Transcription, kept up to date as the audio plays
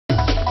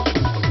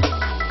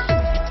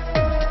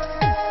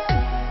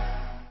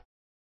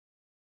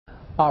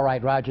All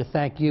right, Roger,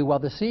 thank you. Well,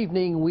 this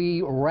evening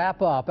we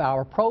wrap up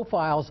our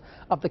profiles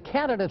of the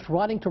candidates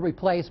running to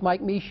replace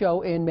Mike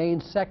Michaud in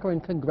Maine's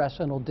 2nd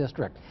Congressional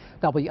District.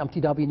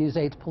 WMTW News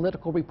 8's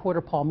political reporter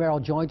Paul Merrill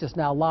joins us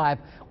now live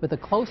with a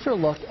closer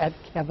look at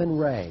Kevin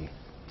Raye.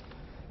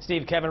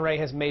 Steve, Kevin Raye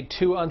has made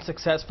 2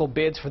 unsuccessful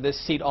bids for this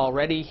seat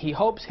already. He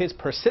hopes his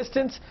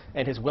persistence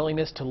and his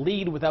willingness to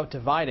lead without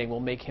dividing will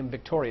make him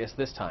victorious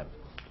this time.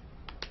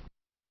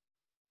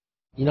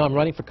 You know, I'm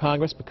running for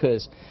Congress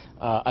because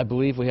I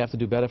believe we have to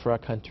do better for our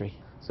country.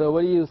 So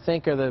what do you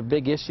think are the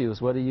big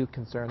issues? What are you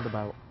concerned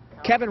about?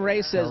 Kevin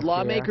Raye says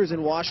lawmakers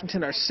in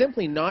Washington are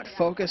simply not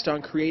focused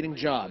on creating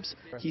jobs.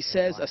 He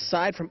says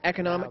aside from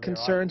economic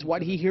concerns,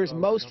 what he hears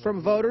most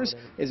from voters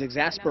is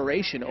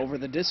exasperation over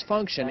the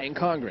dysfunction in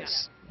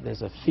Congress.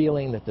 There's a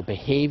feeling that the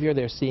behavior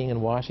they're seeing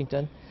in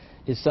Washington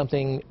is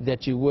something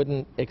that you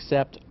wouldn't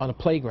accept on a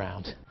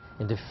playground,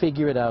 and to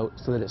figure it out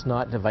so that it's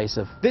not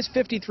divisive. This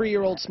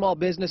 53-year-old small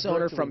business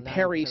owner from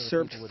Perry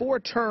served 4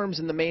 terms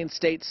in the Maine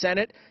State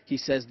Senate. He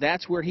says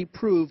that's where he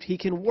proved he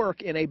can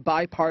work in a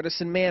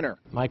bipartisan manner.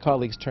 My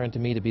colleagues turned to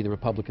me to be the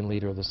Republican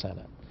leader of the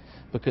Senate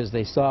because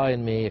they saw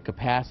in me a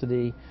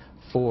capacity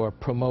for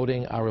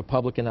promoting our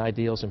Republican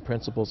ideals and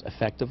principles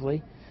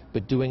effectively,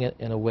 but doing it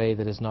in a way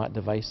that is not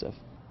divisive.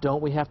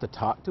 Don't we have to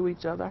talk to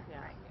each other?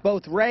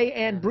 Both Raye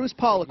and Bruce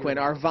Poliquin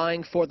are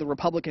vying for the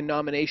Republican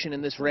nomination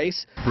in this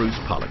race. Bruce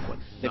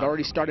Poliquin. They've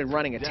already started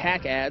running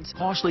attack ads.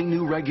 Costly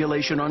new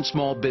regulation on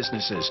small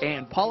businesses.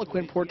 And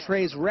Poliquin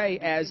portrays Raye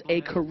as a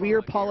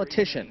career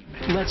politician.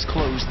 Let's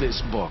close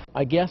this book.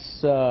 I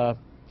guess a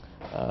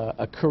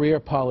career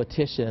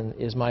politician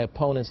is my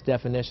opponent's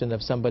definition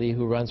of somebody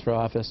who runs for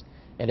office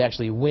and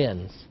actually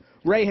wins.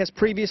 Raye has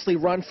previously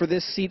run for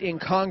this seat in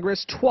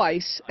Congress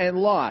twice and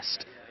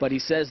lost. But he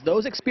says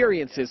those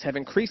experiences have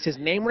increased his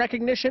name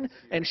recognition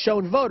and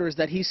shown voters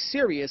that he's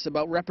serious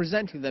about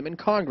representing them in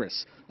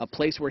Congress, a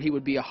place where he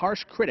would be a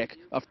harsh critic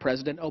of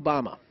President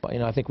Obama. You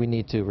know, I think we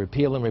need to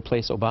repeal and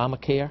replace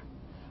Obamacare.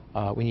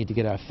 We need to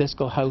get our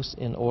fiscal house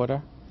in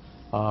order.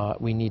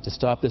 We need to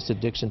stop this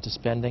addiction to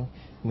spending.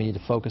 We need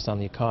to focus on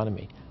the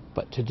economy.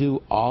 But to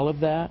do all of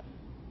that,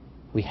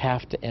 we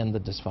have to end the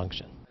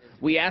dysfunction.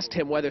 We asked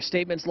him whether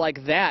statements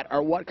like that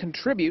are what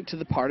contribute to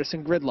the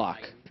partisan gridlock.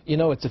 You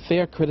know, it's a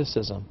fair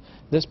criticism.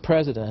 This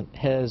president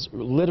has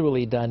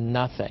literally done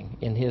nothing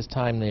in his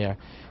time there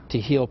to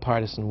heal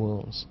partisan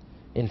wounds.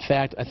 In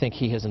fact, I think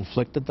he has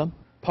inflicted them.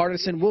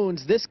 Partisan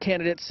wounds this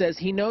candidate says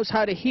he knows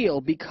how to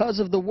heal because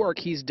of the work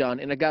he's done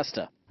in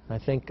Augusta. I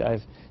think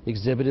I've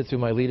exhibited through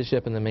my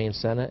leadership in the Maine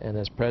Senate and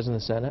as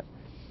President of the Senate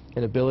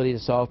an ability to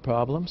solve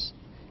problems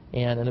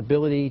and an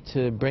ability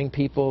to bring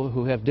people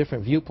who have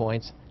different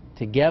viewpoints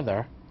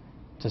together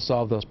to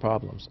solve those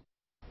problems.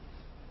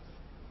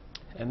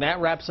 And that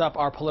wraps up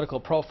our political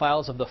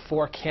profiles of the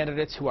 4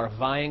 candidates who are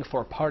vying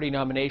for party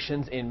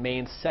nominations in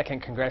Maine's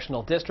 2nd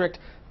Congressional District.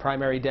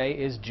 Primary day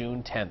is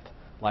June 10th.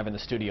 Live in the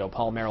studio,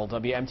 Paul Merrill,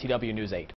 WMTW News 8.